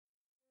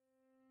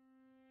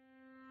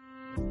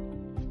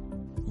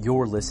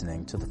You're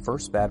listening to the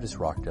First Baptist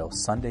Rockdale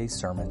Sunday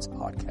Sermons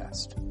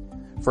podcast.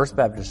 First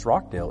Baptist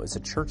Rockdale is a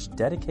church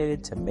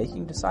dedicated to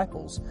making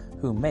disciples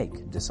who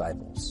make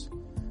disciples.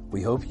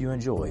 We hope you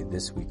enjoy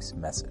this week's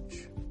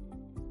message.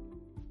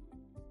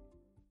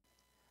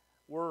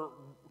 We're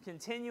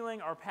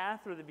continuing our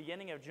path through the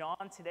beginning of John.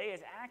 Today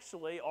is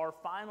actually our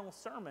final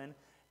sermon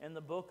in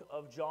the book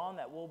of John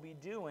that we'll be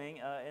doing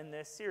in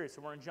this series.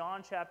 So we're in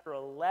John chapter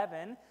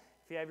 11.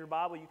 If you have your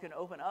Bible, you can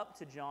open up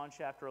to John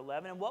chapter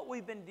 11. And what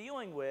we've been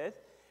dealing with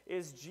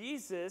is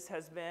Jesus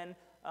has been,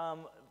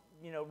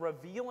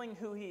 revealing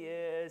who he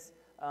is,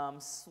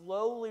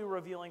 slowly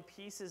revealing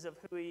pieces of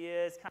who he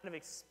is, kind of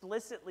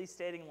explicitly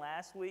stating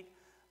last week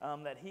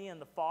that he and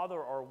the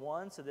Father are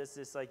one. So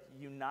this like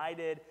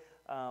united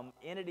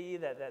entity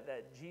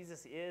that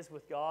Jesus is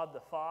with God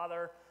the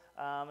Father.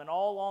 And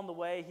all along the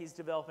way, he's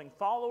developing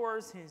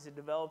followers, he's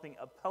developing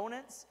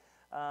opponents.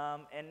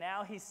 And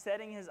now he's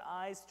setting his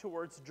eyes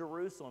towards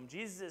Jerusalem.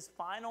 Jesus'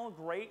 final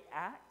great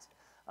act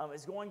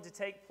is going to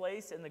take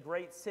place in the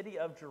great city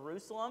of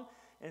Jerusalem.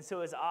 And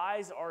so his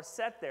eyes are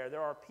set there.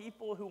 There are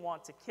people who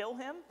want to kill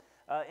him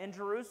in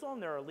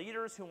Jerusalem. There are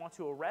leaders who want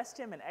to arrest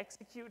him and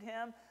execute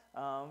him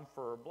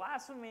for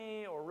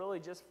blasphemy or really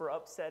just for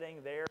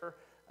upsetting their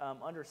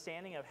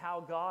understanding of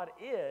how God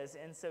is.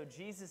 And so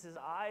Jesus'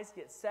 eyes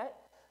get set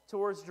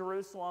towards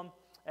Jerusalem,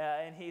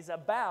 and he's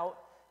about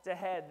to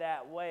head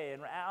that way.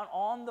 And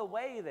on the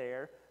way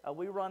there,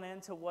 we run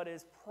into what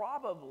is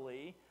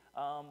probably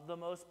the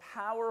most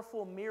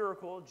powerful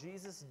miracle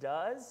Jesus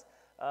does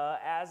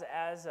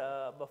as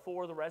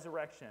before the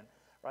resurrection.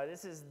 Right?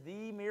 This is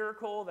the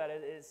miracle that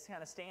it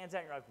kind of stands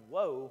out. You're like,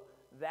 whoa,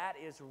 that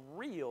is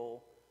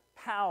real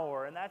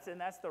power, and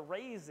that's the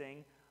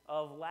raising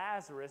of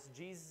Lazarus,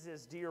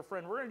 Jesus' dear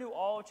friend. We're going to do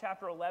all of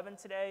chapter 11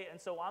 today,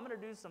 and so I'm going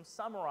to do some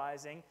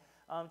summarizing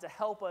to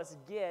help us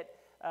get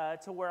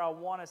to where I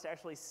want us to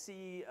actually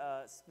see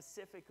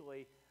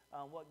specifically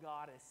what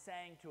God is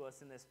saying to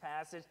us in this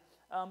passage.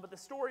 But the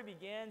story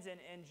begins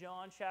in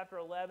John chapter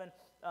 11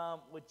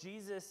 with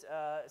Jesus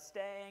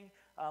staying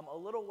a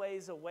little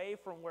ways away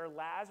from where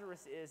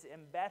Lazarus is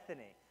in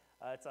Bethany.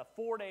 It's a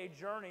 4-day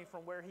journey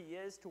from where he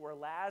is to where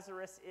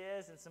Lazarus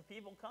is, and some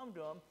people come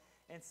to him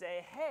and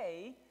say,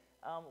 hey,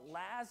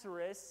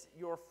 Lazarus,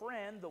 your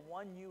friend, the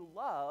one you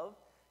love,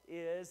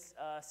 is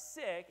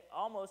sick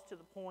almost to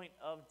the point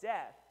of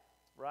death.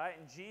 Right?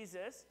 And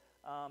Jesus,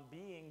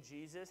 being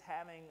Jesus,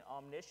 having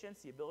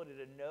omniscience, the ability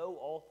to know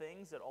all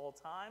things at all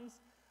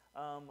times,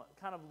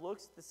 kind of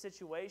looks at the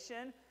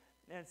situation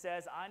and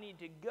says, I need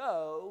to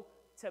go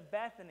to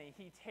Bethany.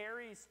 He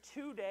tarries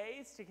 2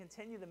 days to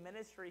continue the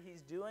ministry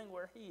he's doing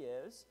where he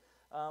is,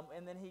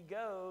 and then he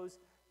goes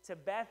to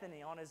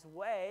Bethany. On his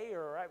way,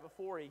 or right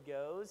before he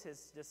goes,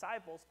 his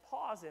disciples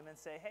pause him and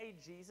say, hey,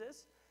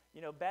 Jesus,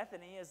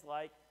 Bethany is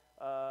like,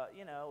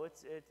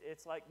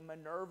 it's like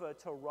Minerva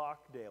to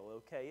Rockdale,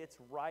 okay? It's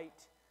right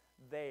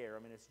there.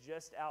 I mean, it's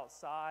just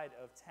outside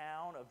of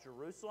town of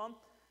Jerusalem.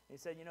 He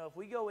said, if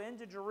we go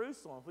into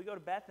Jerusalem, if we go to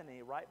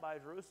Bethany, right by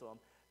Jerusalem,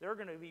 there are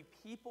going to be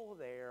people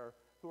there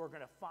who are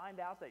going to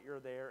find out that you're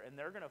there, and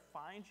they're going to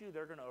find you,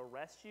 they're going to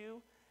arrest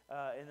you,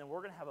 and then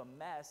we're going to have a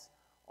mess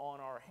on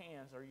our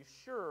hands. Are you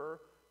sure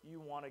you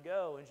want to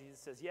go? And Jesus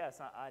says, yes,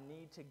 I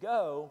need to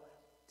go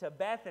to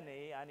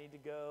Bethany. I need to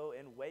go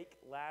and wake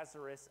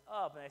Lazarus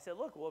up. And I said,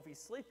 look, well, if he's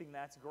sleeping,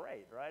 that's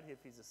great, right? If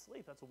he's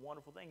asleep, that's a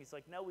wonderful thing. He's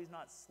like, no, he's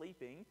not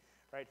sleeping,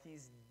 right?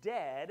 He's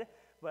dead,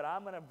 but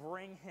I'm going to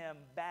bring him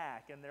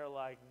back. And they're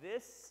like,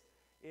 this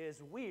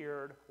is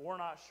weird. We're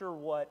not sure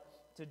what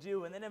to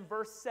do. And then in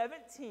verse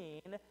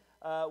 17,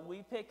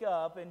 we pick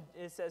up, and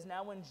it says,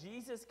 now when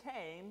Jesus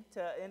came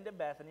into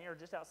Bethany, or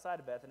just outside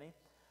of Bethany,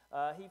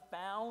 he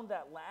found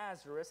that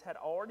Lazarus had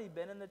already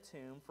been in the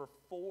tomb for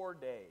 4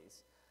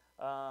 days.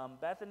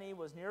 Bethany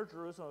was near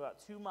Jerusalem,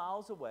 about 2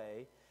 miles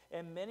away,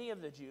 and many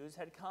of the Jews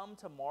had come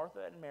to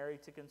Martha and Mary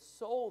to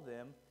console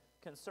them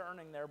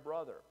concerning their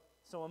brother.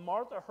 So when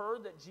Martha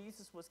heard that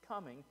Jesus was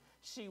coming,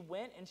 she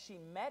went and she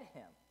met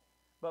him.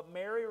 But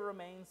Mary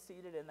remained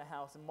seated in the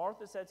house. And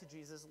Martha said to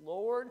Jesus,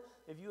 Lord,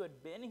 if you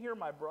had been here,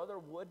 my brother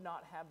would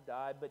not have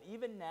died. But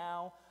even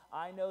now,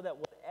 I know that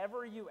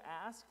whatever you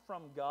ask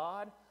from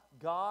God,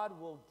 God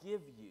will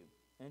give you.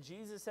 And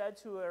Jesus said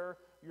to her,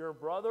 your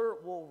brother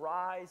will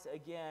rise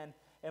again.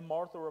 And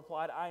Martha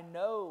replied, I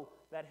know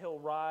that he'll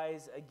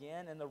rise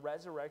again in the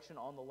resurrection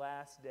on the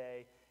last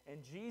day.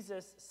 And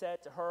Jesus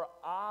said to her,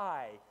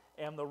 I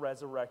am the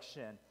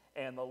resurrection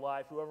and the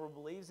life. Whoever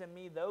believes in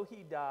me, though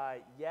he die,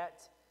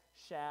 yet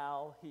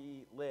shall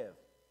he live.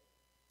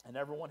 And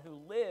everyone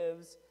who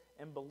lives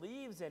and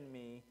believes in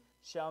me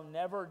shall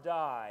never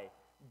die.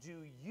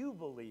 Do you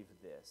believe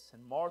this?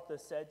 And Martha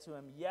said to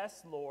him,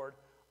 yes, Lord,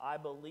 I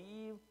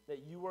believe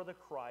that you are the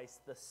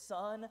Christ, the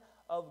Son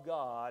of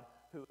God,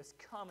 who is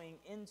coming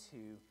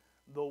into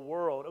the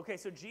world. Okay,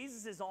 so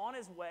Jesus is on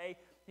his way.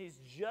 He's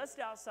just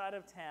outside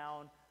of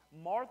town.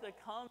 Martha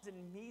comes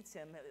and meets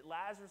him.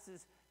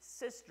 Lazarus'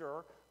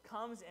 sister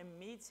comes and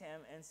meets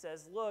him and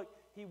says, look,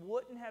 he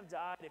wouldn't have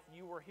died if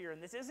you were here.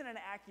 And this isn't an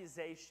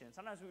accusation.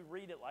 Sometimes we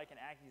read it like an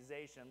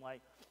accusation,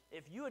 like,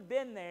 if you had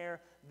been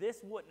there,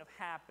 this wouldn't have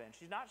happened.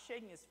 She's not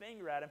shaking his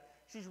finger at him.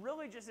 She's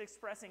really just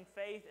expressing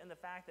faith in the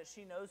fact that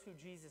she knows who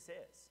Jesus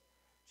is.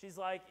 She's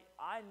like,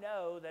 I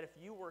know that if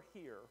you were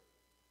here,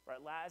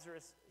 right,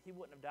 Lazarus, he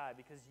wouldn't have died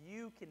because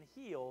you can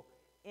heal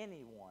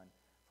anyone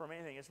from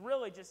anything. It's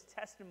really just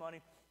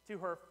testimony to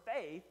her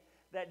faith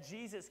that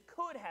Jesus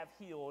could have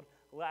healed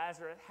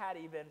Lazarus had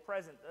he been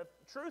present.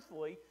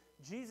 Truthfully,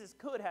 Jesus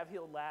could have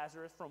healed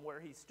Lazarus from where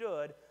he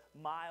stood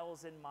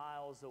miles and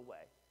miles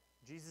away.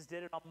 Jesus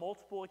did it on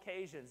multiple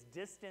occasions,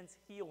 distance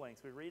healings.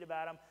 We read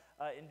about them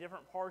in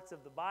different parts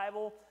of the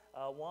Bible.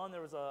 One,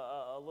 there was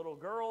a little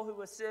girl who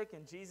was sick,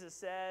 and Jesus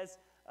says,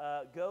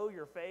 go,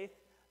 your faith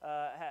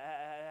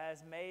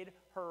has made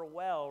her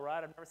well,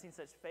 right? I've never seen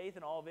such faith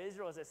in all of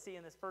Israel as I see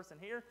in this person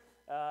here.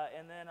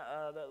 And then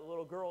the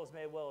little girl is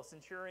made well. A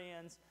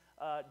centurion's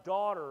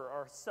daughter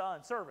or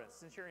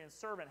centurion's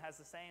servant has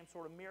the same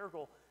sort of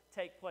miracle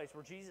take place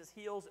where Jesus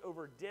heals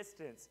over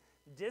distance.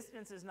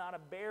 Distance is not a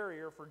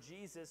barrier for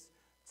Jesus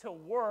to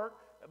work.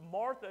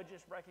 Martha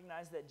just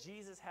recognized that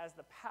Jesus has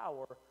the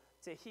power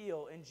to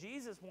heal, and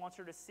Jesus wants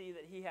her to see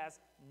that he has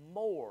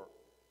more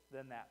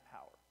than that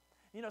power.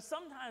 You know,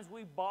 sometimes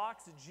we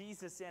box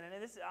Jesus in, and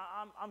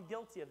I'm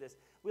guilty of this.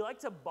 We like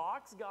to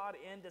box God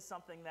into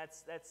something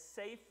that's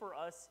safe for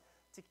us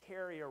to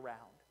carry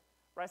around,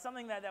 right?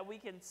 Something that we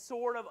can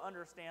sort of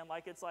understand,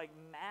 like it's like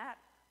Matt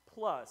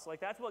plus. Like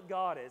that's what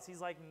God is.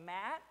 He's like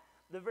Matt,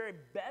 the very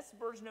best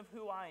version of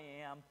who I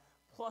am,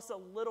 plus a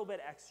little bit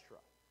extra,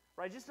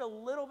 right? Just a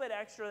little bit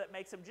extra that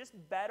makes him just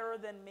better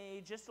than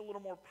me, just a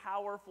little more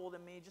powerful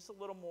than me, just a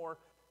little more,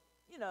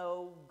 you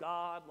know,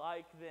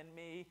 God-like than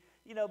me.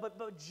 You know,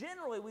 but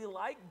generally we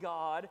like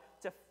God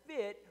to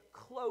fit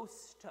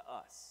close to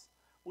us.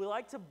 We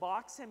like to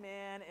box him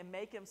in and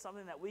make him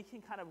something that we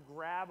can kind of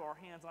grab our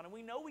hands on. And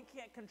we know we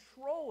can't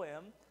control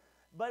him,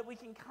 but we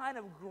can kind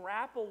of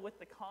grapple with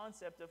the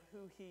concept of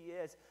who he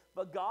is.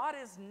 But God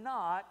is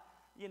not,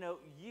 you know,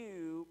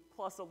 you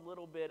plus a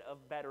little bit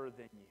of better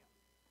than you.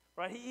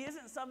 Right? He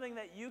isn't something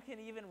that you can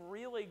even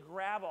really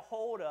grab a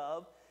hold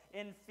of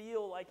and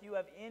feel like you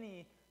have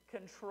any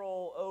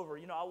control over.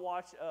 You know, I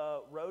watch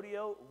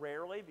rodeo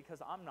rarely because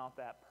I'm not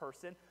that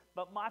person,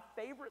 but my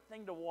favorite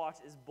thing to watch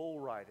is bull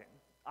riding.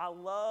 I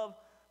love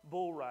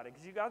bull riding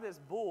because you got this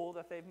bull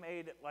that they've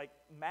made like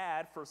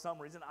mad for some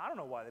reason. I don't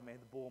know why they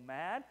made the bull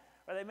mad.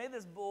 Or they made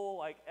this bull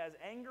like as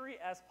angry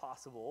as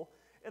possible,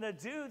 and a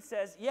dude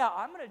says, yeah,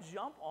 I'm going to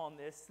jump on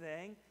this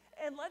thing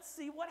and let's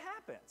see what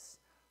happens.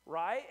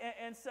 Right?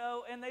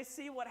 And they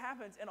see what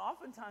happens, and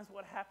oftentimes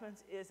what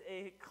happens is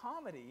a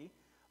comedy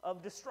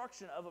of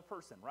destruction of a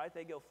person, right?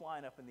 They go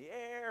flying up in the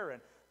air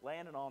and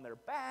landing on their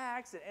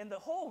backs, and the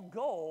whole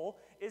goal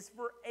is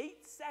for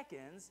 8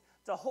 seconds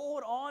to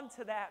hold on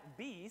to that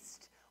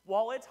beast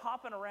while it's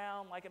hopping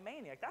around like a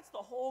maniac. That's the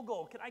whole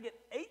goal. Can I get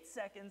 8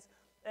 seconds?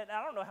 And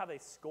I don't know how they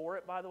score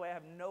it, by the way. I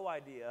have no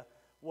idea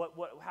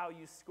how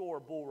you score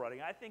bull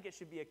riding. I think it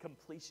should be a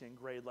completion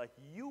grade, like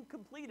you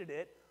completed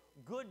it,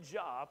 good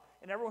job,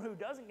 and everyone who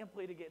doesn't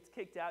complete it gets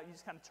kicked out. You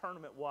just kind of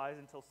tournament-wise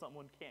until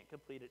someone can't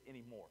complete it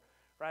anymore.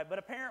 Right? But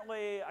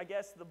apparently, I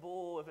guess the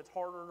bull, if it's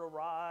harder to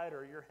ride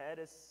or your head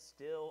is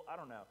still, I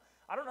don't know.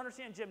 I don't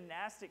understand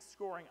gymnastics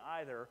scoring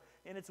either,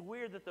 and it's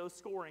weird that those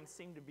scorings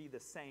seem to be the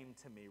same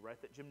to me,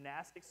 right? That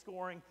gymnastics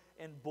scoring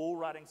and bull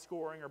riding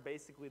scoring are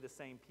basically the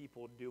same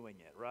people doing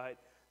it, right?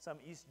 Some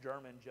East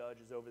German judge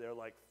is over there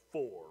like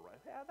 4, right?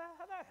 How'd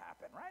that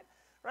happen, right?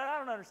 Right? I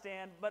don't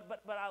understand, but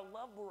I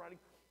love bull riding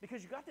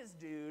because you got this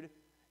dude,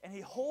 and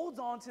he holds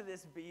on to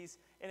this beast,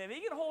 and if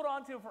he can hold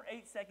on to it for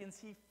 8 seconds,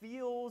 he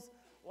feels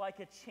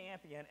like a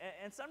champion.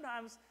 And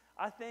sometimes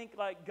I think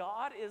like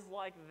God is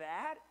like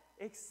that,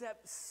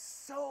 except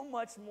so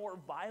much more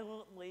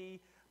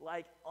violently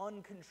like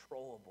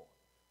uncontrollable.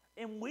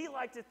 And we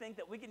like to think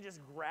that we can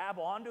just grab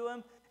onto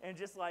him and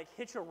just like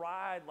hitch a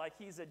ride like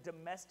he's a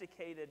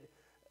domesticated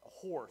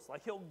horse.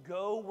 Like he'll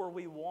go where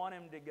we want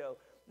him to go.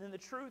 And the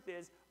truth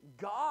is,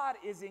 God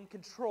is in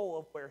control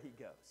of where he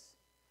goes.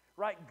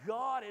 Right?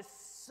 God is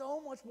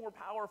so much more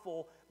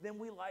powerful than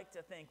we like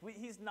to think.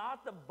 He's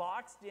not the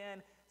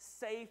boxed-in,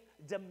 safe,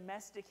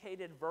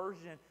 domesticated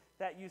version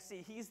that you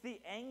see. He's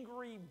the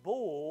angry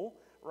bull,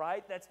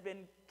 right, that's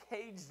been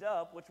caged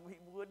up, which we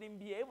wouldn't even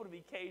be able to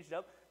be caged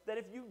up, that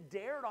if you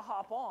dare to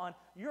hop on,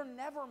 you're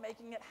never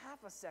making it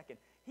half a second.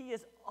 He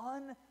is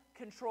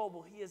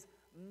uncontrollable. He is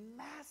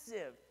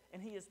massive,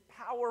 and he is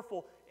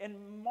powerful.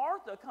 And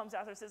Martha comes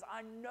out there and says,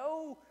 I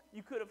know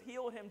you could have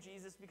healed him,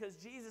 Jesus, because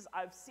Jesus,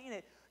 I've seen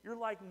it. You're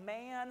like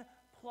man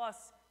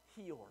plus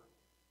healer.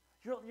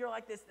 You're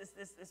like this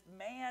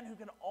man who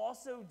can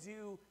also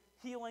do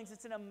healings.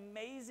 It's an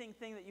amazing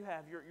thing that you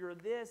have. You're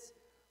this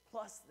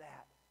plus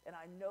that. And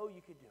I know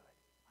you could do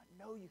it.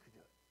 I know you could do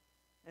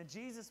it. And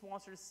Jesus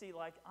wants her to see,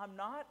 like, I'm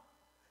not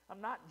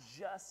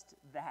just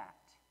that.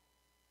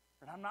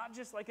 And I'm not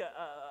just like a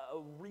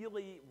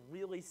really,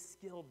 really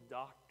skilled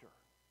doctor.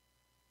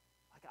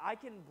 Like I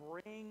can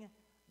bring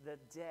the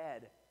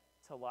dead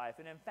to life.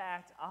 And in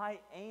fact, I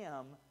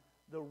am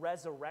the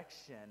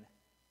resurrection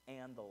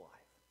and the life.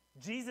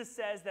 Jesus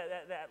says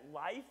that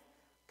life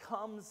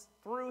comes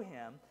through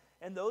him,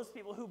 and those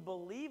people who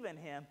believe in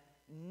him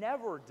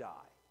never die.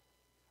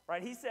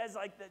 Right? He says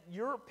like that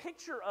your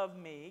picture of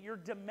me, your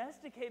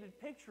domesticated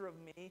picture of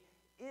me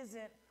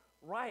isn't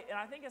right. And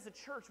I think as a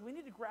church, we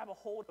need to grab a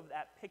hold of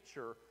that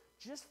picture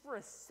just for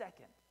a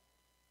second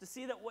to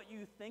see that what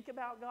you think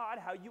about God,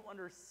 how you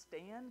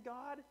understand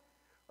God,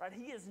 right?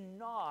 He is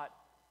not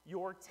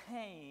your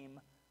tame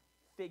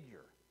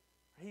figure.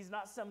 He's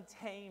not some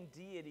tame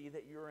deity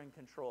that you're in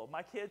control of.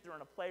 My kids are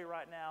in a play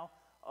right now,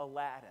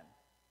 Aladdin.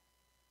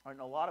 Right,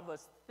 and a lot of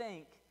us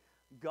think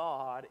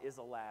God is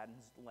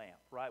Aladdin's lamp,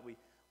 right? We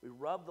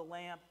rub the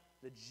lamp,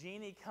 the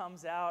genie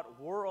comes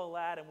out, we're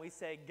Aladdin. We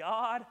say,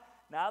 God,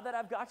 now that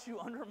I've got you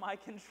under my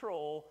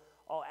control,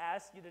 I'll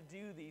ask you to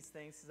do these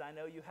things because I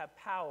know you have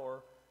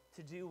power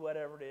to do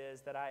whatever it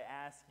is that I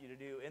ask you to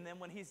do. And then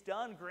when he's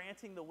done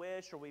granting the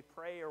wish, or we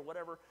pray or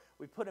whatever,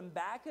 we put him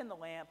back in the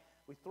lamp,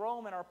 we throw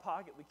him in our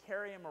pocket, we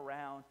carry him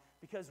around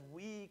because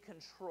we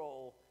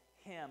control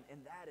him.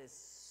 And that is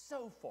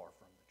so far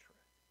from the truth.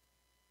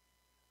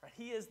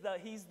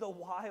 Right? He's the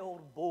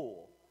wild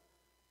bull.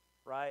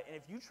 Right? And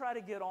if you try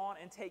to get on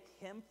and take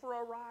him for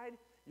a ride,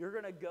 you're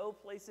going to go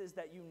places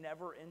that you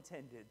never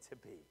intended to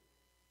be.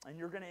 And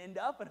you're going to end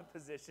up in a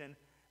position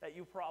that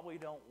you probably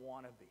don't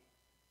want to be.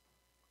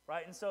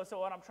 Right? And so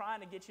what I'm trying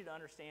to get you to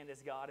understand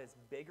is God is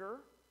bigger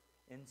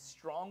and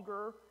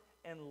stronger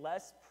and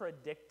less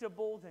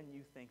predictable than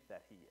you think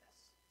that he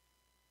is.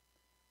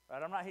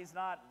 Right? He's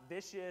not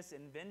vicious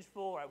and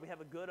vengeful. Right? We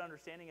have a good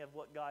understanding of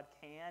what God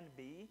can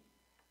be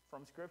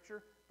from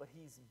Scripture, but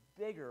he's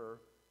bigger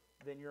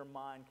than your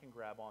mind can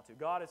grab onto.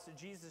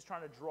 Jesus is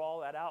trying to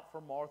draw that out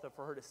for Martha,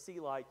 for her to see,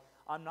 like,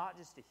 I'm not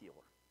just a healer.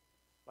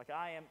 Like,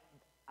 I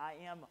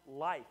am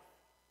life.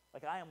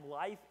 Like, I am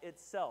life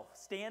itself.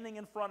 Standing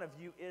in front of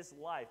you is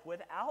life.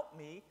 Without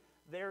me,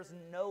 there's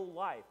no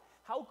life.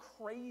 How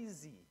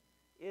crazy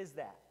is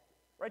that?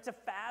 Right? To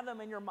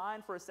fathom in your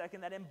mind for a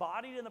second that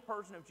embodied in the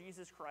person of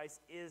Jesus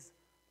Christ is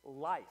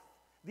life.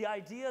 The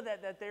idea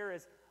that there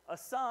is a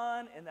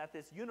sun and that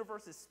this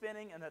universe is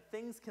spinning and that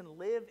things can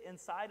live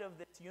inside of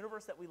this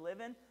universe that we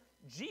live in,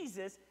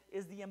 Jesus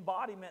is the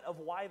embodiment of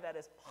why that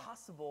is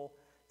possible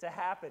to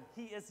happen.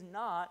 He is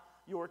not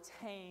your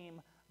tame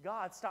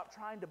God. Stop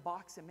trying to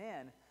box him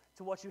in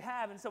to what you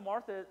have. And so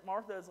Martha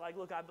is like,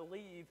 look, I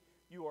believe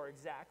you are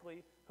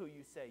exactly who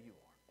you say you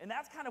are. And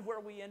that's kind of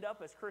where we end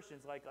up as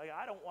Christians. Like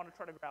I don't want to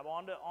try to grab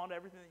onto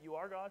everything that you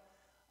are, God.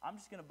 I'm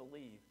just going to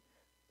believe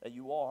that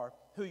you are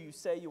who you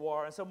say you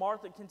are. And so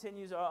Martha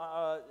continues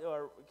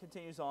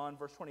on,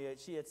 verse 28.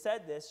 She had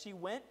said this. She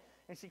went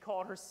and she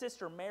called her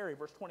sister Mary,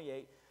 verse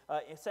 28,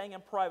 saying in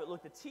private,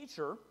 look, the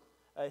teacher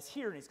is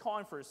here and he's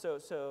calling for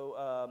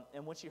her.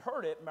 And when she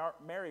heard it,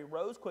 Mary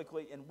rose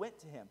quickly and went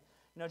to him.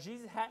 Now,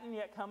 Jesus hadn't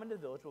yet come into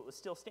the village, but was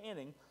still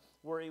standing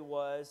where he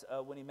was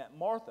when he met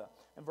Martha.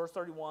 In verse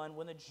 31,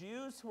 when the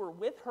Jews who were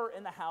with her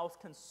in the house,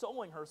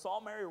 consoling her, saw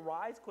Mary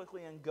rise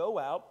quickly and go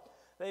out,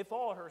 they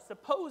followed her,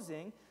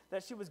 supposing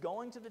that she was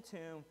going to the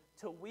tomb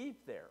to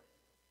weep there.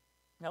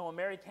 Now, when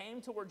Mary came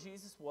to where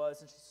Jesus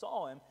was and she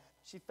saw him,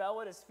 she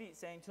fell at his feet,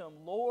 saying to him,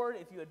 Lord,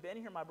 if you had been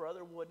here, my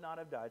brother would not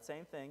have died.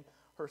 Same thing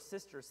her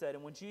sister said.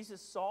 And when Jesus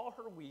saw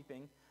her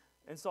weeping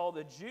and saw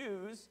the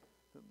Jews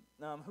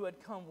who had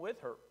come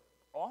with her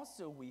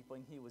also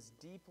weeping, he was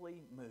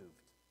deeply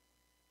moved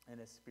in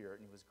his spirit,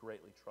 and he was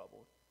greatly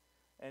troubled.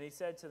 And he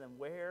said to them,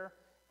 where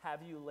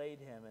have you laid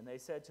him? And they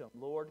said to him,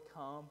 Lord,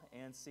 come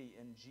and see.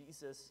 And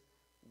Jesus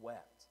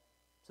wept.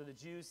 So the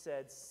Jews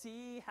said,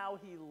 see how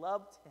he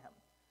loved him.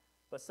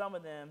 But some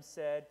of them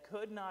said,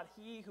 could not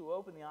he who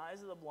opened the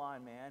eyes of the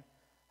blind man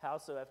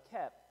also have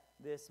kept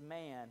this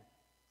man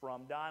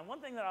from dying? One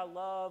thing that I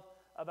love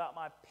about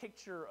my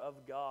picture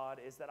of God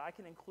is that I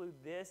can include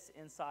this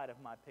inside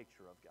of my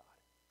picture of God.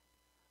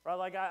 Right?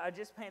 Like I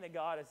just painted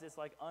God as this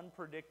like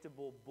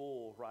unpredictable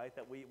bull, right?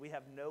 That we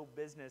have no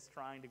business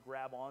trying to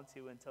grab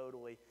onto and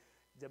totally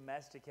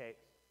domesticate.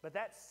 But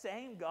that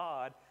same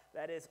God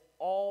that is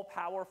all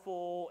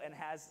powerful and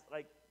has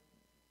like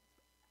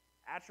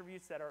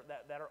attributes that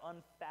are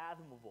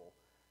unfathomable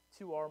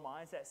to our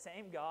minds, that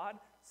same God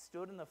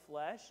stood in the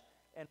flesh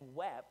and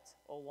wept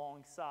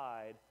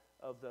alongside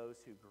of those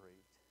who grieved.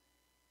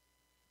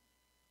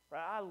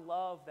 Right? I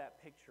love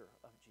that picture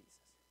of Jesus.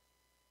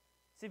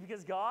 See,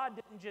 because God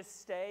didn't just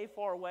stay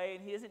far away,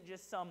 and he isn't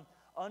just some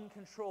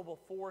uncontrollable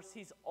force.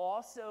 He's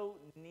also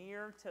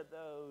near to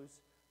those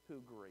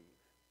who grieve.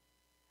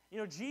 You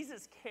know,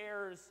 Jesus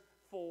cares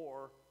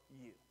for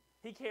you.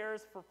 He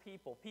cares for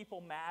people. People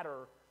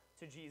matter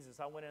to Jesus.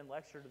 I went and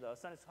lectured to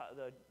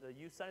the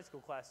youth Sunday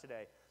school class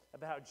today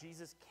about how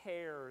Jesus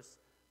cares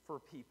for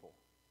people.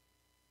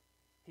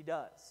 He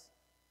does.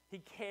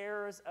 He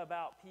cares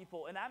about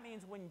people. And that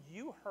means when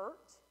you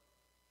hurt,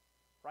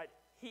 right,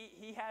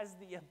 he has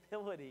the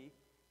ability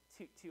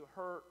to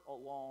hurt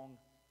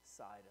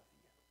alongside of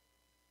you.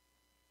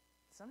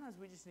 Sometimes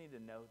we just need to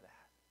know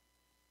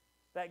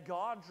that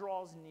God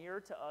draws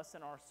near to us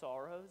in our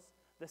sorrows,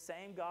 the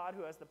same God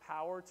who has the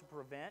power to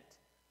prevent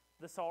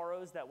the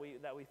sorrows that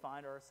we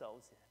find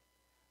ourselves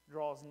in,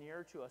 draws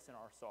near to us in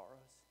our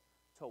sorrows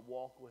to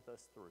walk with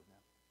us through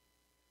them.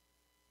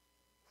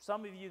 For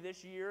some of you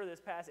this year,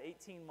 this past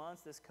 18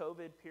 months, this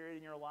COVID period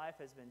in your life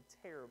has been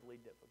terribly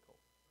difficult.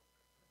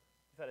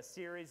 You've had a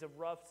series of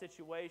rough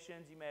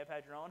situations. You may have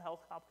had your own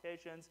health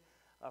complications,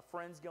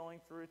 friends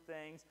going through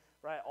things,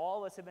 right?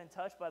 All of us have been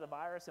touched by the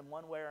virus in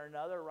one way or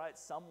another, right?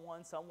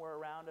 Someone somewhere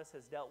around us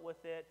has dealt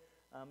with it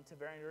to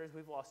varying degrees.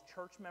 We've lost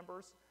church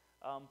members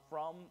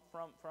from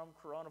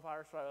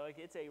coronavirus, right? Like,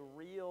 it's a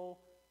real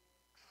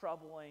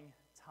troubling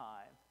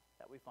time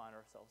that we find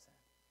ourselves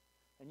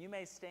in. And you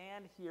may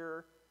stand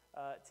here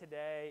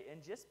today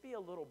and just be a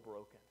little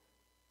broken.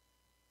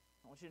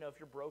 I want you to know if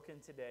you're broken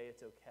today,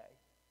 it's okay.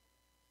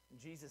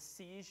 Jesus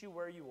sees you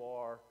where you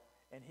are,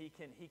 and he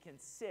can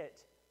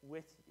sit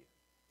with you.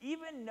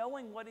 Even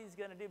knowing what he's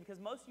going to do, because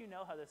most of you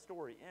know how the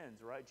story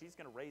ends, right? Jesus is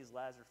going to raise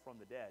Lazarus from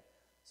the dead.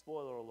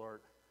 Spoiler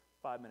alert,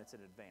 5 minutes in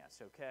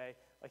advance, okay?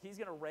 Like, he's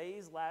going to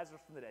raise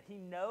Lazarus from the dead. He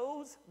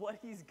knows what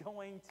he's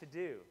going to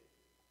do.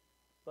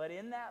 But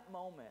in that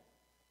moment,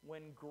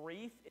 when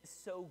grief is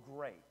so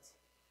great,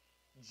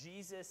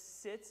 Jesus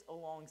sits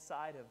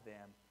alongside of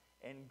them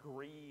and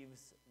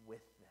grieves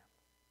with them.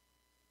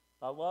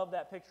 I love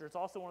that picture. It's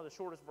also one of the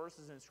shortest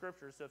verses in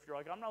Scripture. So if you're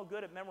like, I'm no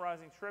good at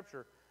memorizing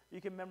Scripture, you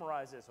can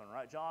memorize this one,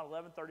 right? John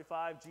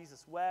 11:35,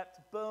 Jesus wept.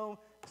 Boom,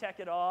 check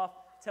it off.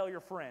 Tell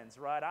your friends,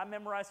 right? I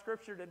memorized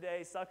Scripture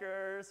today,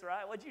 suckers,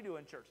 right? What'd you do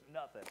in church?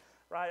 Nothing,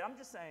 right? I'm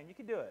just saying, you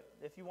can do it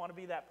if you want to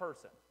be that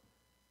person.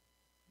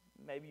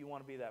 Maybe you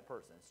want to be that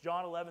person. It's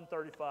John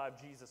 11:35,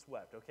 Jesus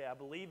wept. Okay, I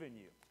believe in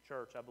you,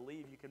 church. I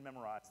believe you can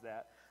memorize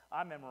that.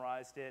 I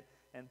memorized it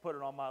and put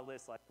it on my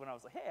list. Like when I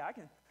was like, hey,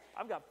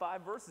 I've got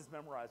 5 verses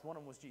memorized. One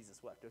of them was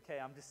Jesus wept. Okay,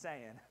 I'm just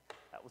saying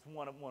that was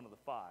one of the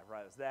 5.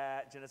 Right? It was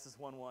that Genesis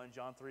 1:1,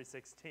 John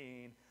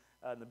 3:16,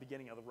 and the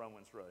beginning of the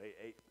Romans road.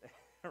 8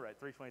 right?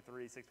 3:23,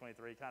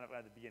 6:23, kind of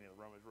at the beginning of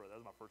the Romans road. That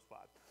was my first 5.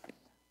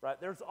 Right?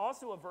 There's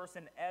also a verse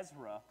in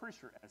Ezra, pretty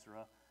sure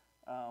Ezra.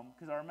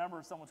 Because I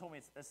remember someone told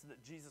me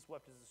that Jesus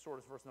wept is the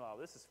shortest verse in the Bible.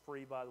 This is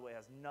free, by the way. It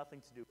has nothing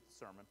to do with the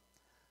sermon.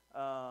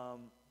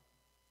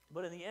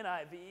 But in the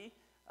NIV,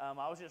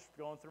 I was just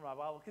going through my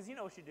Bible. Because you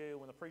know what you do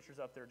when the preacher's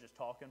up there just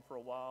talking for a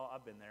while.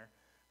 I've been there.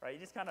 Right? You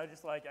just kind of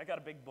just like, I got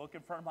a big book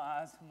in front of my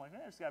eyes. I'm like,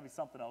 there's got to be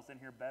something else in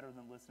here better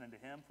than listening to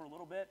him for a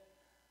little bit.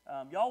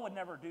 Y'all would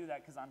never do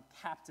that because I'm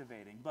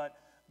captivating. But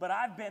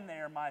I've been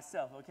there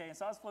myself, okay? And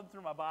so I was flipping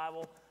through my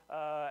Bible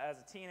as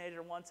a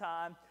teenager one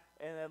time.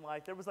 And then,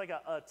 like, there was like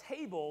a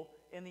table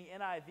in the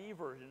NIV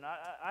version.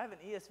 I have an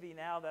ESV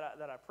now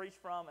that I preach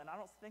from, and I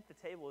don't think the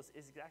table is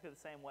exactly the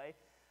same way.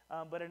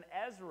 But in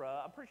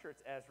Ezra, I'm pretty sure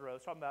it's Ezra.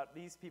 It's talking about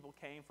these people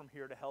came from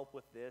here to help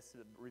with this, to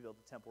rebuild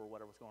the temple or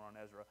whatever was going on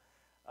in Ezra.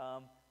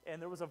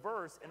 And there was a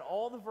verse, and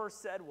all the verse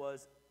said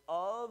was,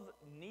 of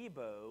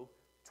Nebo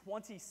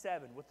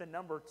 27, with the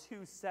number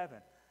 27.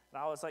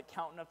 And I was like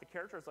counting up the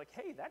characters, like,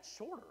 hey, that's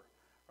shorter.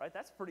 Right,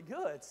 that's pretty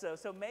good. So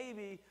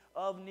maybe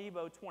of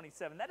Nebo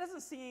 27. That doesn't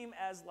seem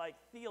as like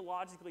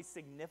theologically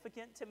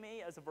significant to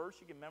me as a verse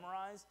you can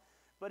memorize.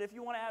 But if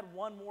you want to add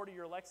one more to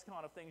your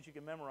lexicon of things you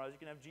can memorize, you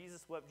can have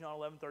Jesus wept, John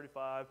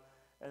 11:35,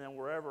 and then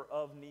wherever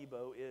of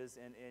Nebo is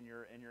in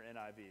your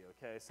NIV.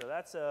 Okay, so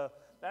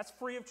that's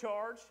free of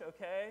charge.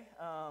 Okay,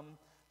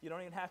 you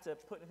don't even have to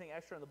put anything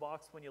extra in the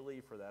box when you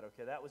leave for that.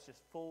 Okay, that was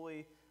just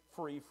fully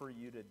free for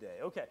you today.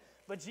 Okay,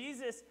 but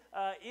Jesus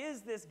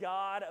is this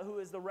God who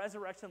is the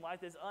resurrection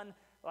life, this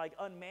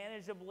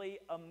unmanageably,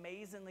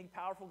 amazingly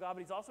powerful God,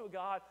 but he's also a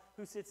God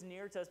who sits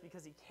near to us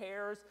because he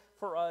cares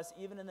for us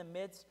even in the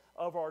midst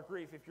of our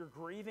grief. If you're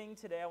grieving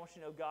today, I want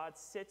you to know God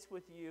sits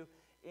with you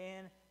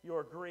in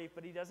your grief,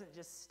 but he doesn't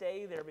just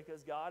stay there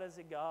because God is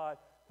a God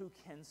who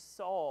can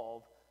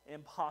solve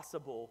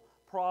impossible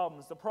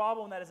problems. The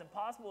problem that is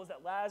impossible is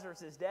that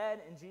Lazarus is dead,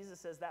 and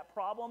Jesus says that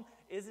problem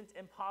isn't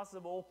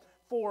impossible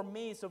for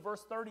me. So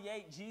verse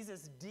 38,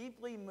 Jesus,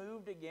 deeply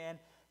moved again,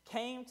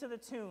 came to the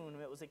tomb.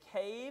 It was a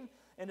cave,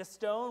 and a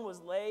stone was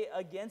laid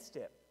against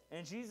it.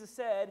 And Jesus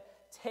said,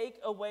 take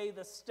away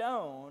the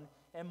stone.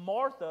 And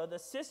Martha, the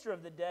sister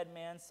of the dead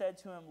man, said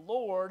to him,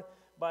 Lord,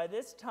 by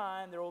this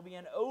time there will be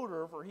an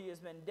odor, for he has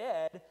been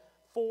dead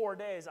 4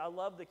 days. I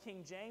love the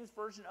King James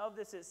version of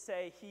this. It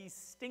say, he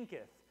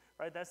stinketh.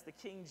 Right, that's the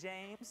King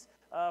James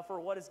for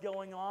what is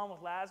going on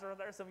with Lazarus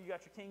there. Some of you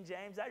got your King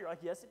James out. You're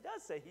like, yes, it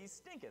does say he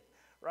stinketh.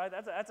 Right,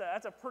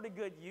 that's a pretty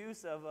good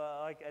use of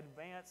like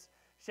advanced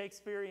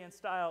Shakespearean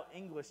style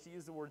English to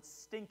use the word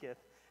stinketh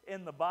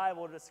in the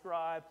Bible to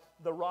describe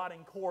the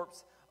rotting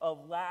corpse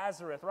of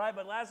Lazarus. Right,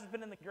 but Lazarus has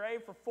been in the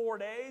grave for 4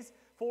 days.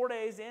 4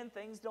 days in,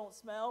 things don't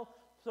smell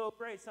so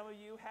great. Some of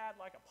you had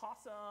like a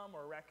possum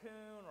or a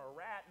raccoon or a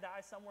rat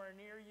die somewhere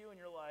near you, and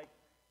you're like,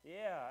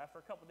 yeah, after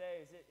a couple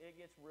days, it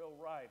gets real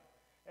ripe.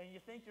 And you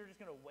think you're just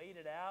going to wait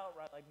it out,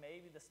 right? Like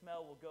maybe the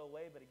smell will go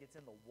away, but it gets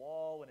in the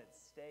wall and it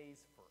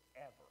stays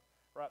forever.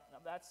 Right? Now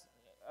that's,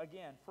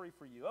 again, free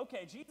for you.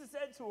 Okay, Jesus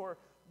said to her,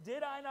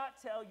 did I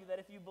not tell you that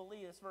if you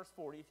believe, this verse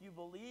 40, if you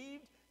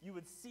believed, you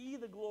would see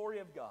the glory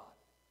of God.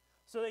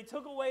 So they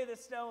took away the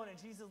stone, and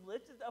Jesus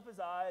lifted up his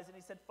eyes, and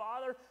he said,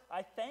 Father,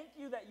 I thank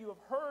you that you have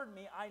heard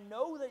me. I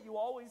know that you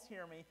always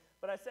hear me,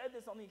 but I said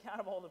this on the account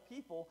of all the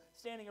people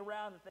standing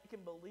around, that they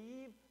can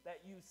believe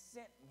that you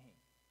sent me.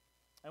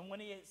 And when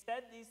he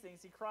said these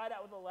things, he cried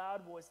out with a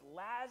loud voice,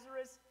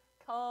 Lazarus,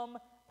 come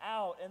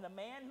out. And the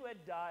man who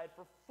had died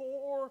for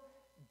 4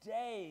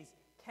 days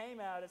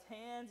came out, his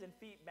hands and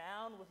feet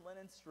bound with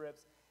linen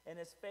strips, and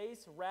his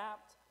face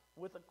wrapped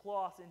with a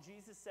cloth. And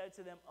Jesus said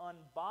to them,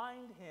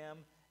 unbind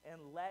him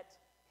and let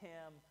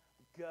him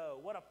go.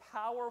 What a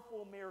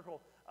powerful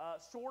miracle.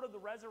 Short of the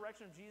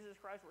resurrection of Jesus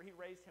Christ, where he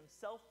raised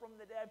himself from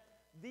the dead,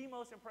 the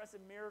most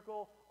impressive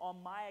miracle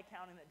on my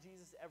accounting that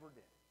Jesus ever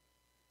did.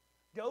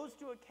 Goes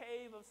to a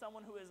cave of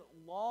someone who is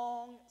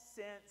long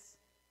since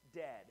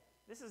dead.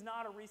 This is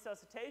not a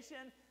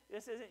resuscitation.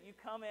 This isn't you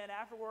come in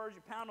afterwards,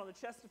 you pound on the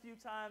chest a few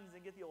times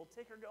and get the old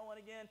ticker going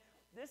again.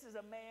 This is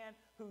a man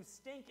who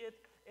stinketh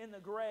in the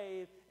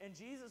grave, and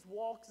Jesus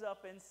walks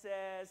up and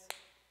says,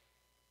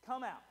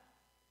 come out.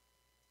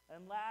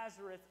 And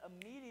Lazarus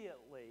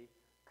immediately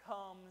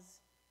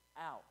comes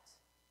out.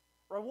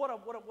 Right? What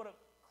a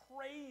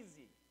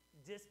crazy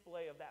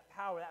display of that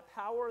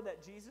power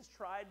that Jesus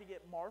tried to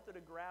get Martha to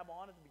grab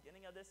on at the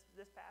beginning of this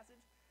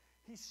passage.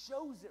 He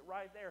shows it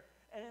right there.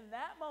 And in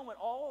that moment,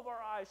 all of our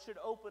eyes should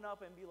open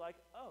up and be like,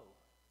 oh,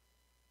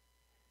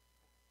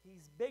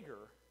 he's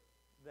bigger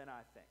than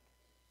I think.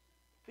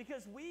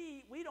 Because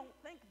we don't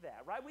think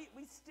that, right?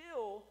 We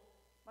still,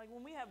 like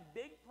when we have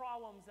big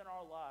problems in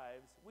our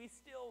lives, we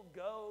still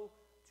go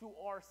to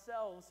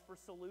ourselves for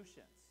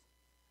solutions.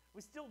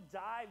 We still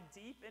dive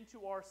deep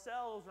into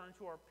ourselves or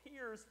into our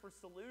peers for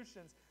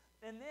solutions.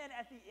 And then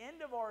at the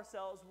end of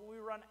ourselves, when we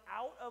run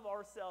out of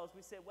ourselves,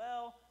 we say,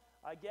 well,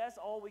 I guess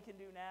all we can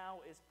do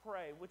now is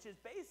pray, which is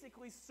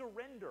basically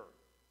surrender.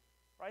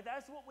 Right?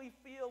 That's what we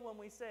feel when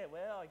we say,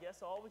 well, I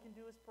guess all we can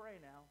do is pray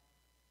now.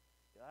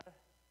 God,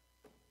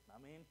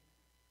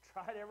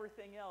 tried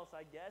everything else.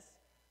 I guess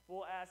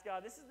we'll ask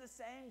God. This is the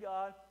same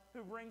God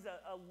who brings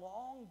a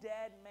long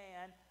dead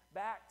man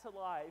back to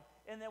life.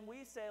 And then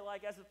we say,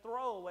 like as a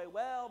throwaway,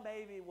 well,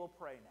 maybe we'll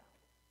pray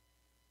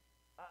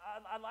now.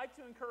 I'd like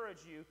to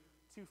encourage you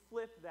to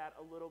flip that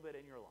a little bit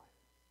in your life.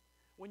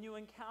 When you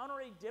encounter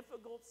a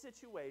difficult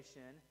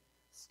situation,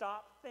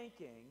 stop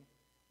thinking,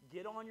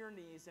 get on your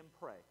knees and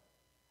pray.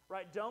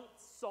 Right? Don't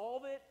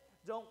solve it.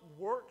 Don't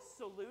work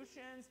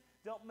solutions.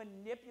 Don't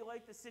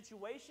manipulate the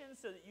situation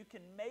so that you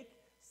can make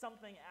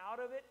something out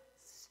of it.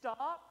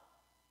 Stop,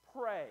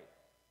 pray.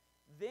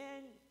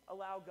 Then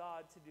allow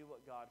God to do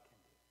what God can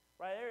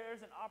do. Right?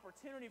 There's an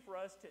opportunity for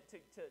us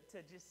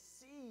to just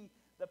see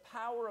the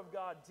power of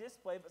God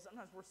displayed, but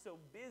sometimes we're so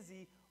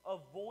busy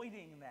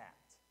avoiding that.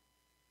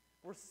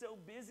 We're so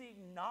busy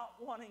not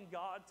wanting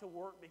God to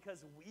work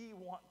because we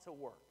want to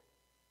work.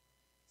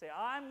 Say,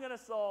 I'm going to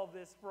solve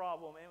this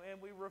problem,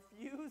 and we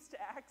refuse to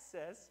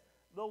access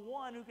the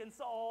one who can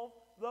solve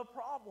the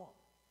problem.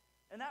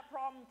 And that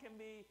problem can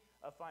be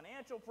a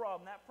financial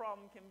problem. That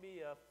problem can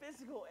be a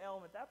physical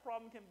ailment. That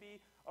problem can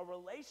be a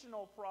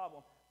relational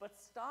problem. But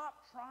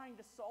stop trying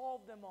to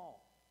solve them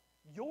all.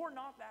 You're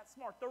not that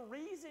smart. The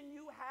reason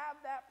you have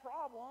that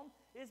problem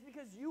is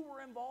because you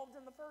were involved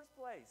in the first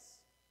place.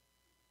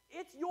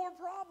 It's your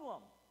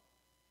problem.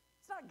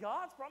 It's not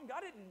God's problem.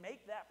 God didn't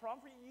make that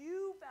problem for you.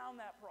 You found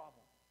that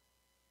problem.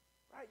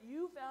 Right?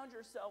 You found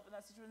yourself in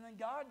that situation, and then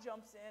God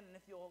jumps in, and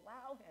if you'll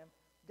allow him,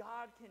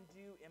 God can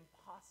do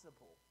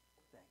impossible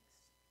things.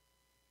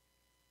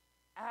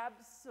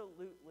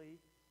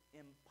 Absolutely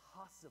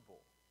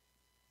impossible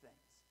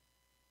things.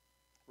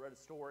 Read a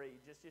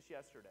story just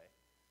yesterday.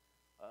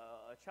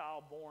 A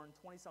child born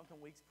 20-something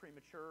weeks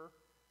premature,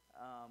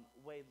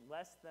 weighed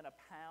less than a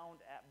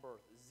pound at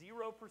birth.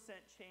 0%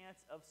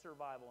 chance of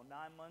survival. 9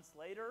 months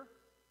later,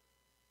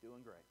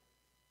 doing great.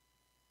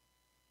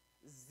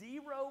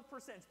 0%.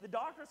 The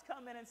doctors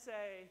come in and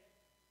say,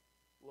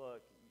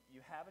 look, you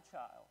have a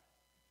child,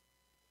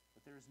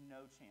 but there's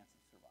no chance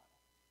of survival.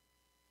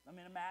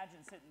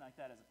 Imagine sitting like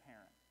that as a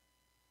parent.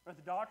 But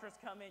the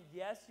doctors come in,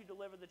 yes, you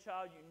delivered the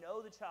child, you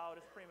know the child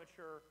is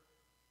premature,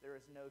 there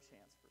is no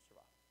chance for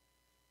survival.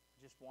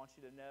 I just want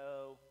you to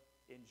know,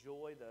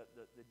 enjoy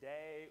the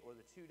day or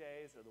the 2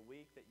 days or the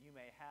week that you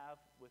may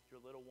have with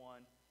your little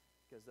one,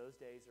 because those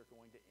days are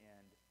going to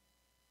end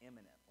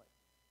imminently.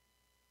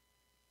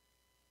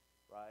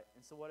 Right?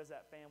 And so what does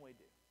that family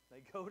do?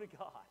 They go to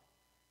God.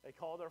 They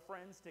call their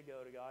friends to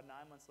go to God. 9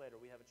 months later,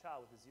 we have a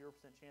child with a 0%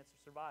 chance of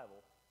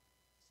survival,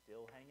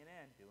 still hanging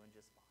in, doing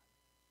just fine.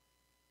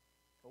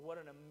 But what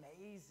an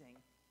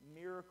amazing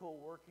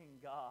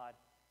miracle-working God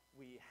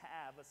we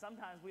have. But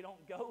sometimes we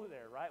don't go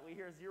there, right? We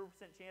hear a 0%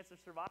 chance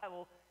of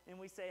survival, and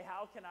we say,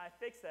 how can I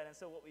fix that? And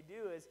so what we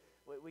do is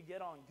we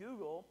get on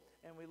Google,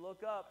 and we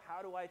look up,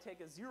 how do I take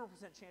a 0%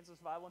 chance of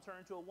survival and turn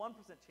it into a 1%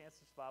 chance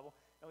of survival?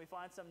 And we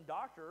find some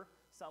doctor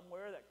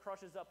somewhere that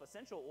crushes up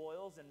essential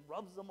oils and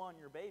rubs them on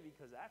your baby,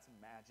 because that's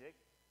magic.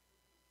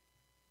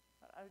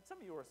 Some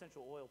of you are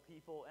essential oil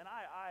people, and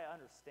I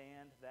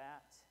understand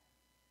that,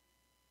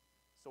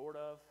 sort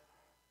of.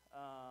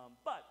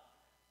 But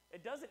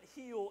it doesn't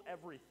heal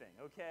everything,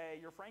 okay?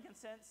 Your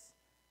frankincense,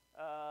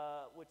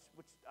 I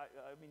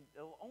mean,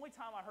 the only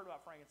time I heard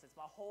about frankincense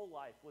my whole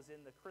life was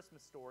in the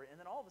Christmas story, and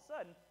then all of a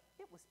sudden,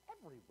 it was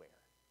everywhere.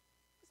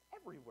 It was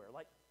everywhere.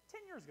 Like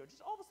 10 years ago,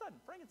 just all of a sudden,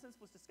 frankincense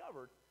was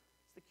discovered.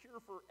 It's the cure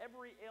for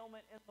every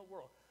ailment in the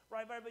world.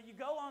 Right, but you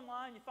go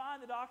online, you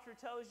find the doctor who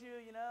tells you,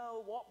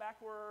 walk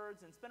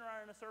backwards and spin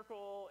around in a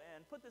circle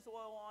and put this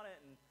oil on it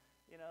and,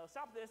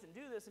 stop this and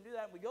do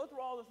that. And we go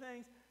through all the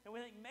things and we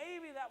think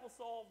maybe that will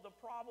solve the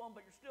problem,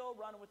 but you're still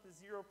running with the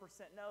 0%.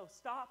 No,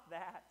 stop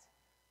that.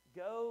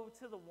 Go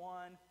to the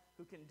one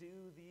who can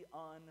do the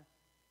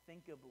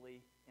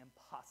unthinkably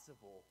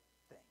impossible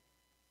thing.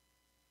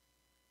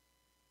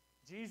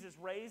 Jesus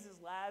raises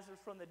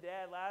Lazarus from the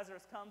dead.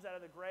 Lazarus comes out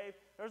of the grave.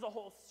 There's a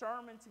whole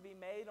sermon to be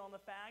made on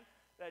the fact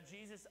that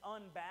Jesus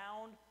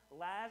unbound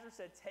Lazarus,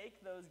 said,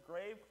 take those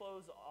grave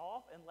clothes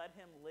off and let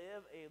him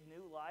live a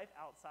new life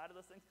outside of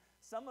those things.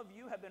 Some of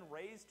you have been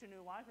raised to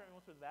new life.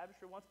 Everyone went through the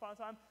baptistry once upon a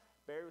time,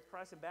 buried with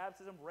Christ in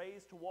baptism,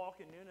 raised to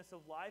walk in newness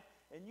of life,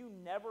 and you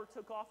never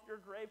took off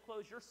your grave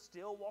clothes. You're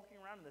still walking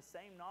around in the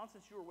same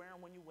nonsense you were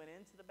wearing when you went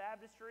into the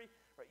baptistry.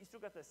 Right? You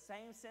still got the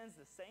same sins,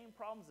 the same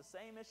problems, the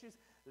same issues.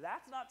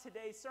 That's not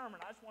today's sermon.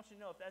 I just want you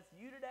to know if that's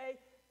you today,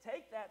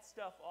 take that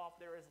stuff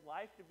off. There is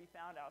life to be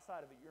found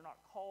outside of it. You're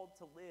not called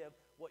to live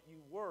what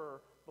you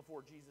were before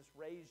Jesus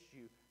raised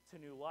you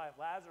to new life.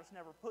 Lazarus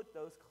never put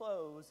those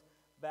clothes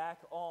back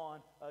on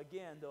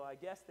again, though I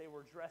guess they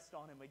were dressed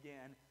on him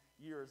again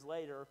years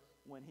later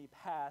when he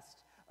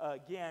passed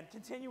again.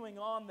 Continuing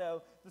on,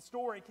 though, the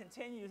story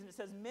continues, and it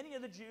says, many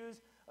of the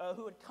Jews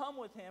who had come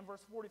with him,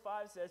 verse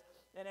 45 says,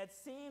 and had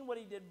seen what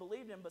he did,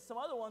 believed him, but some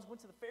other ones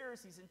went to the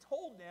Pharisees and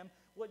told them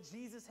what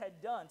Jesus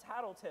had done.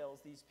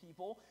 Tattletales, these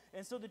people.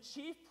 And so the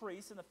chief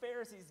priests and the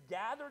Pharisees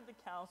gathered the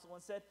council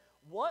and said,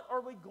 what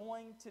are we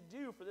going to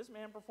do? For this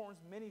man performs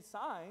many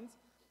signs,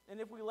 and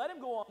if we let him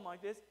go on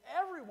like this,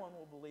 everyone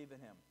will believe in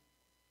him.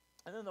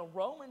 And then the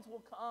Romans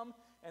will come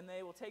and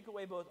they will take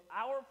away both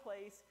our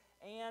place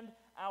and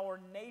our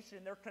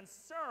nation. Their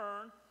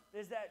concern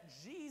is that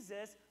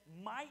Jesus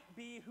might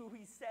be who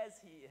he says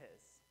he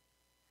is.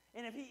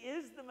 And if he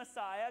is the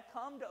Messiah,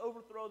 come to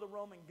overthrow the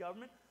Roman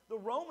government, the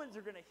Romans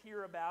are going to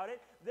hear about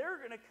it. They're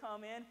going to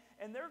come in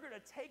and they're going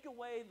to take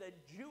away the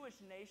Jewish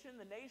nation,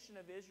 the nation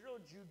of Israel.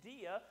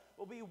 Judea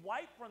will be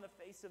wiped from the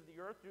face of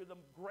the earth through the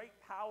great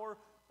power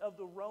of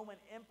the Roman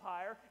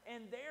Empire.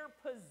 And their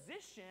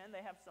position,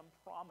 they have some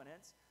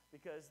prominence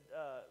because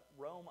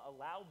Rome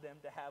allowed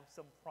them to have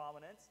some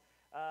prominence.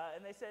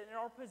 And they said, and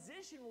our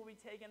position will be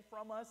taken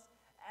from us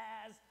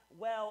as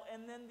well.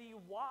 And then the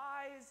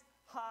wise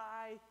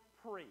high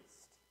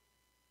priest,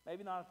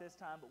 maybe not at this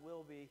time, but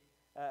will be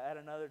at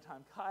another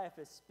time,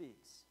 Caiaphas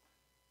speaks.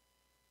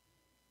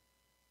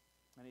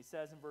 And he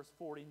says in verse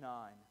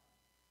 49,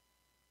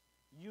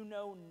 you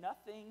know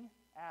nothing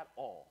at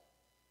all,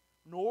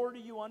 nor do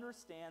you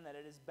understand that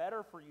it is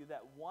better for you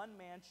that one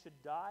man should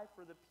die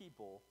for the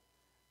people,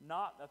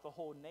 not that the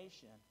whole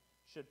nation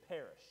should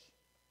perish.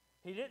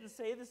 He didn't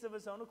say this of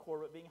his own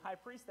accord, but being high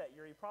priest that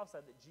year, he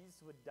prophesied that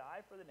Jesus would die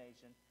for the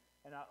nation,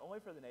 and not only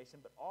for the nation,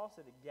 but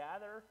also to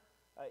gather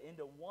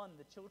into one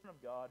the children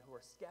of God who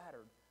are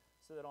scattered,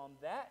 so that on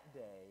that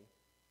day,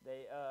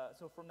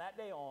 so from that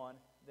day on,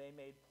 they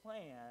made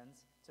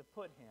plans to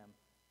put him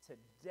to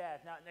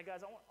death. Now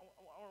guys, I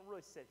want to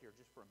really sit here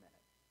just for a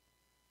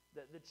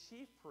minute. The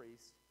chief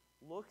priest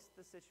looks at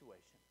the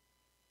situation,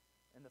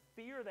 and the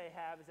fear they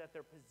have is that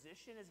their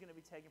position is going to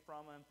be taken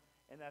from them,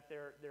 and that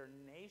their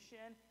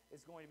nation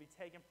is going to be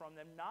taken from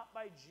them, not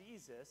by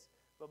Jesus,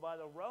 but by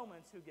the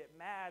Romans who get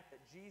mad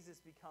that Jesus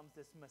becomes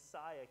this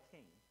Messiah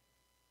king.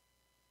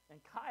 And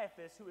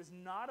Caiaphas, who is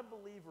not a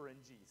believer in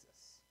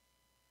Jesus,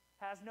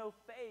 has no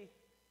faith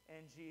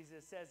in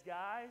Jesus, says,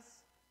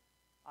 guys,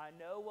 I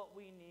know what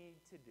we need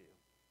to do.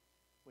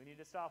 We need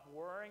to stop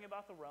worrying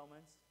about the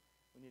Romans.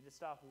 We need to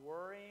stop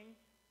worrying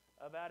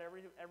about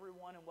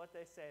everyone and what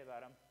they say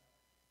about him.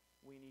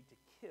 We need to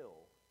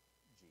kill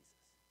Jesus.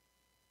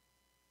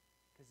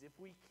 Because if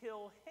we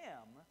kill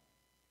him,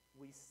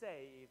 we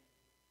save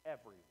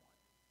everyone.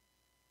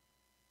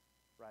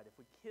 Right? If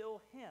we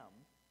kill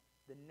him,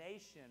 the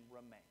nation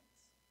remains.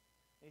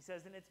 And he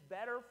says, and it's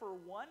better for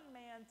one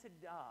man to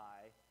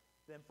die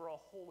than for a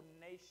whole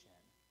nation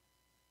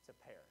to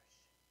perish.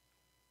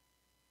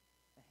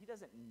 And he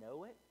doesn't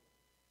know it,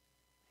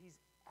 but he's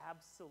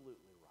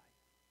absolutely right.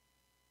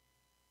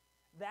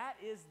 That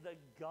is the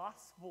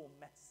gospel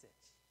message.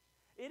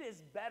 It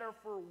is better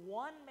for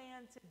one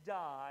man to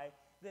die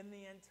than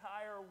the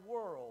entire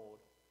world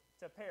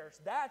to perish.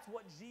 That's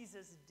what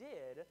Jesus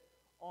did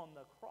on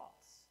the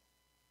cross.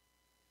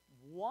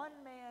 One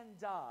man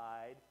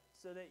died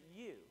so that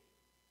you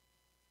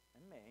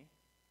and me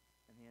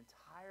and the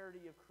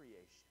entirety of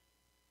creation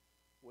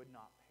would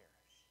not perish.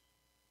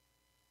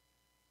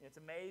 It's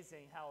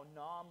amazing how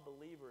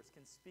non-believers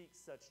can speak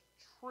such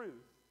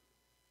truth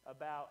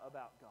about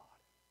God.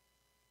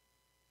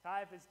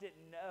 Caiaphas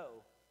didn't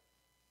know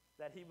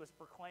that he was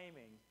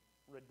proclaiming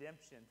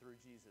redemption through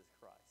Jesus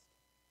Christ.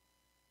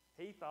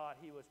 He thought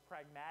he was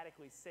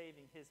pragmatically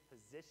saving his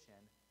position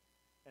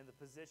and the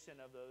position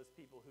of those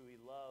people who he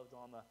loved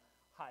on the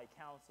high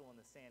council and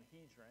the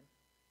Sanhedrin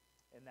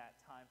in that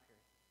time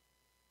period.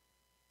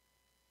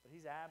 But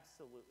he's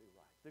absolutely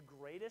right. The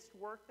greatest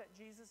work that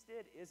Jesus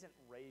did isn't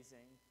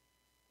raising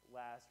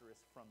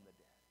Lazarus from the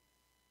dead.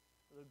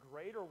 The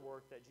greater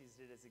work that Jesus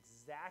did is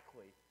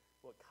exactly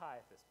what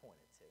Caiaphas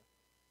pointed to.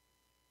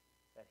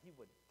 That he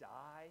would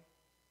die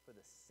for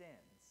the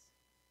sins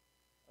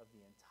of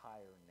the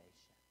entire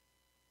nation.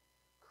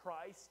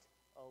 Christ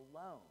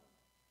alone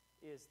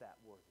is that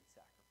worthy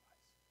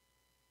sacrifice.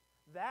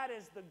 That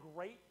is the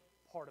great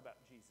part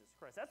about Jesus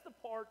Christ. That's the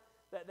part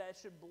that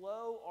should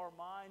blow our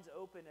minds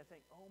open and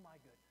think, oh my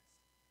goodness,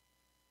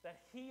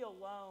 that he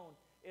alone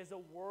is a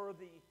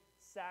worthy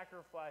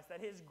sacrifice,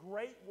 that his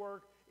great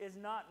work is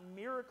not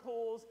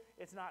miracles,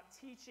 it's not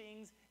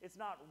teachings, it's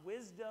not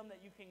wisdom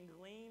that you can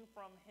glean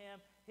from him.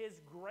 His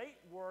great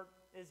work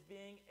is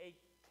being a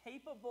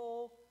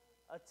capable,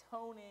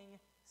 atoning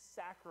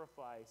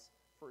sacrifice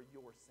for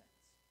your sins.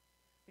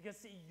 Because,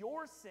 see,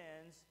 your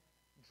sins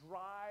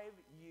drive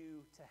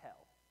you to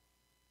hell.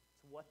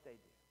 It's what they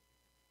do.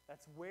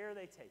 That's where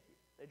they take you.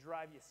 They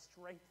drive you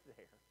straight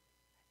there.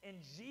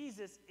 And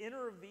Jesus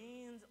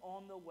intervenes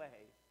on the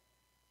way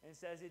and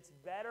says it's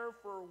better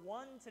for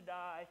one to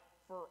die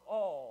for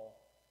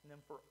all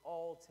than for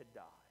all to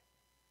die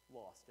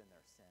lost in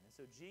their sin. And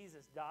so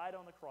Jesus died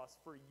on the cross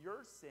for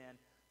your sin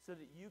so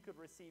that you could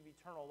receive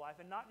eternal life.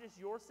 And not just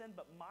your sin,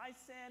 but my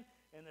sin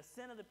and the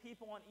sin of the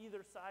people on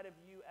either side of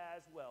you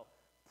as well.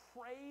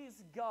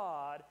 Praise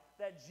God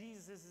that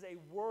Jesus is a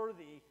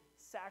worthy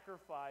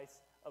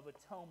sacrifice of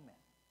atonement.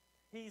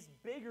 He's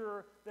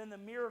bigger than the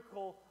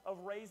miracle of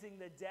raising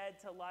the dead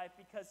to life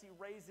because he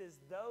raises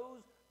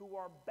those who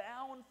are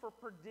bound for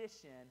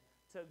perdition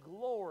to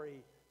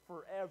glory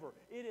forever.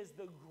 It is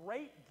the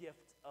great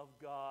gift of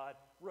God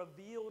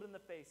revealed in the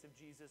face of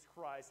Jesus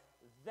Christ.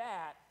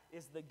 That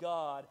is the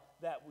God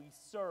that we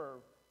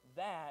serve.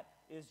 That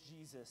is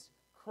Jesus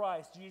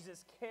Christ.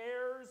 Jesus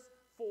cares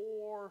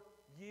for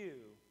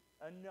you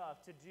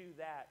enough to do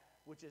that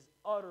which is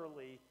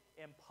utterly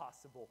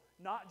impossible.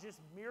 Not just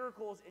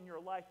miracles in your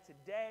life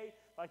today,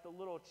 like the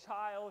little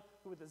child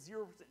who with a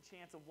 0%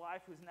 chance of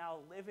life who's now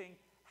living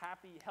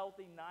happy,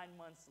 healthy 9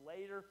 months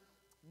later.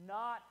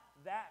 Not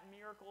that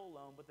miracle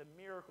alone, but the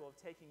miracle of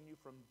taking you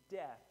from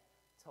death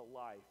to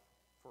life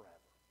forever.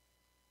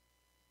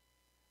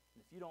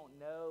 And if you don't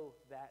know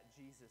that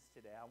Jesus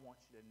today, I want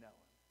you to know him.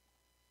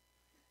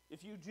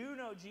 If you do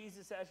know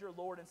Jesus as your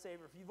Lord and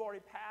Savior, if you've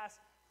already passed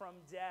from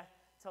death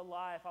to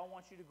life, I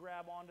want you to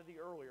grab onto the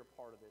earlier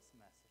part of this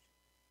message.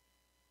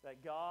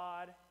 That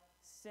God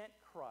sent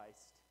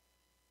Christ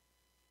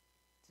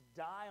to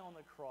die on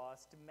the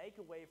cross, to make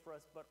a way for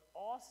us, but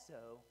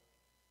also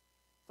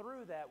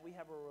through that we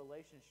have a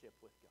relationship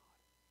with God,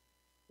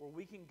 where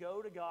we can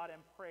go to God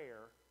in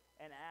prayer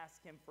and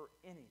ask him for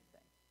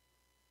anything.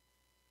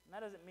 And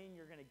that doesn't mean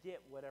you're going to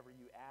get whatever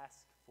you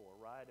ask for,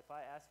 right? If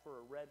I ask for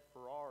a red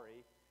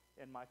Ferrari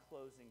in my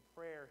closing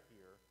prayer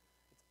here,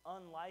 it's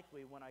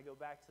unlikely when I go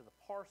back to the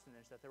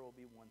parsonage that there will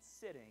be one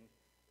sitting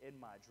in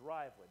my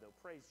driveway, though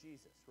praise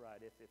Jesus, right,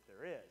 if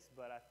there is.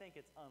 But I think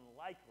it's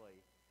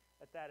unlikely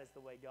that that is the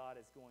way God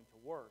is going to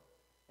work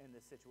in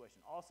this situation.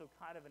 Also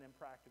kind of an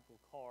impractical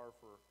car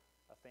for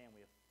a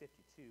family of 52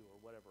 or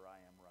whatever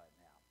I am right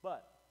now.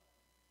 But,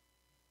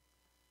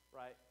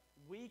 right,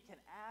 we can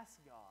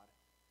ask God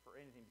for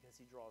anything because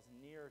he draws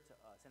near to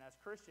us. And as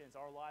Christians,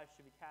 our lives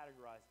should be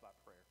categorized by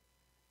prayer.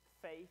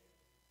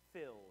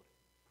 Faith-filled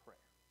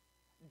prayer.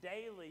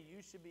 Daily,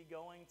 you should be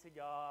going to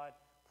God,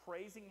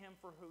 praising him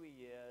for who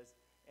he is,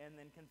 and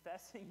then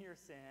confessing your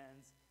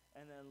sins,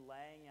 and then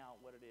laying out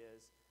what it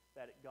is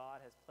that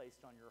God has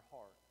placed on your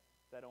heart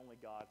that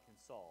only God can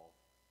solve,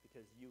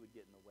 because you would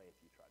get in the way if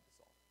you tried to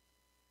solve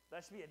it.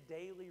 That should be a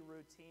daily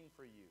routine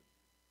for you.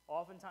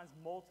 Oftentimes,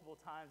 multiple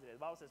times a day.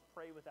 The Bible says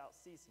pray without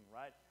ceasing,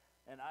 right?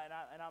 And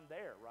I'm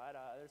there, right?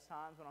 There's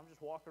times when I'm just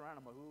walking around,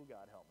 I'm like, ooh,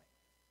 God help me.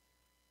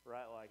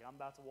 Right? Like, I'm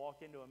about to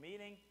walk into a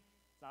meeting.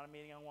 It's not a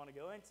meeting I want to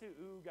go into.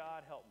 Ooh,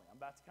 God help me. I'm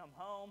about to come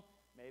home.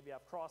 Maybe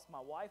I've crossed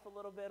my wife a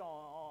little bit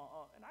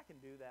and I can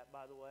do that,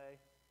 by the way,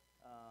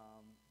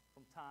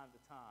 from time to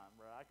time,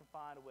 right? I can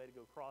find a way to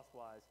go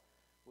crosswise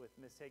with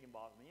Miss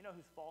Higginbotham. You know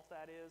whose fault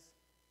that is?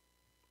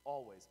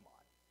 Always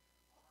mine.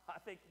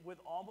 I think with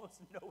almost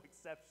no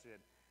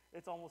exception,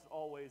 it's almost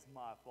always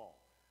my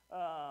fault.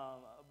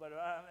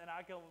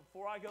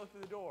 Before I go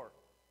through the door,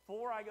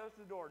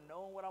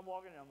 knowing what I'm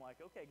walking in, I'm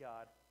like, okay,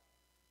 God,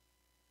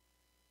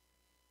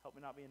 help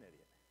me not be an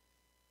idiot.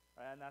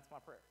 Right? And that's my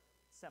prayer.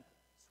 Simple,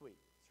 sweet,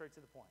 straight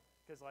to the point.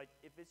 Because, like,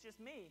 if it's just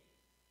me,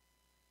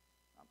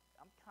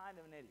 I'm kind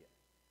of an idiot.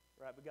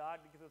 Right? But God,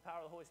 because of the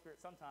power of the Holy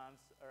Spirit,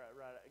 sometimes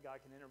God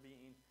can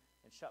intervene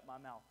and shut my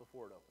mouth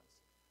before it opens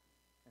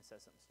and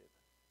says something stupid.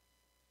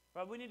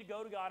 Right? We need to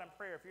go to God in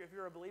prayer. If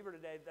you're a believer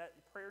today, that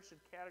prayer should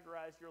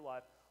categorize your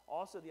life.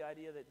 Also, the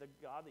idea that the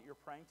God that you're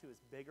praying to is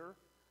bigger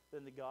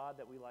than the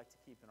God that we like to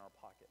keep in our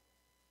pocket.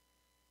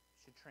 It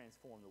should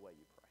transform the way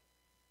you pray.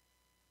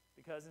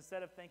 Because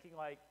instead of thinking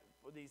like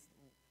doesn't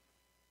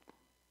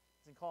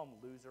call them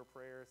loser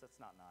prayers. That's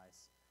not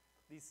nice.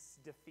 These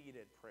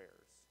defeated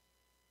prayers.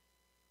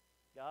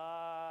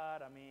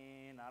 God,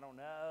 I don't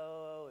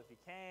know if you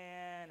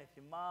can, if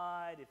you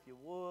might, if you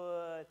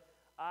would.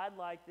 I'd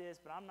like this,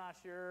 but I'm not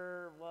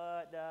sure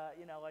what,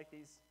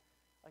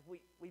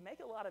 we make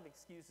a lot of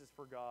excuses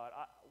for God.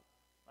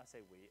 I say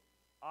we.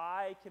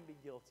 I can be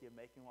guilty of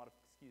making a lot of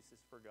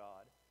excuses for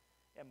God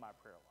in my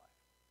prayer life.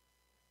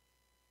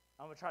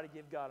 I'm going to try to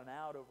give God an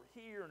out over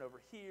here and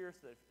over here,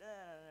 so that,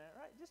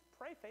 right? Just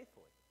pray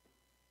faithfully.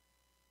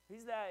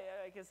 He's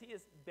that, because He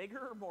is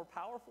bigger, more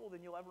powerful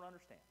than you'll ever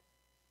understand.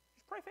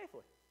 Just pray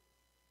faithfully.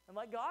 And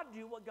let God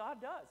do what God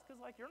does, because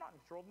you're not in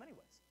control of them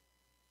anyways.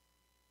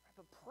 Right?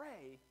 But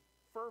pray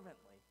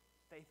fervently,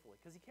 faithfully,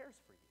 because He cares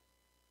for you.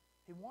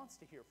 He wants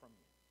to hear from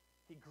you.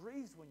 He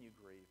grieves when you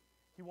grieve.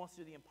 He wants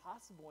to do the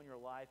impossible in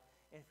your life.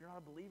 And if you're not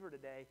a believer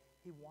today,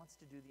 He wants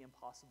to do the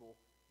impossible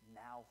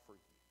now for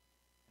you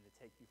and to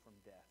take you from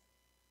death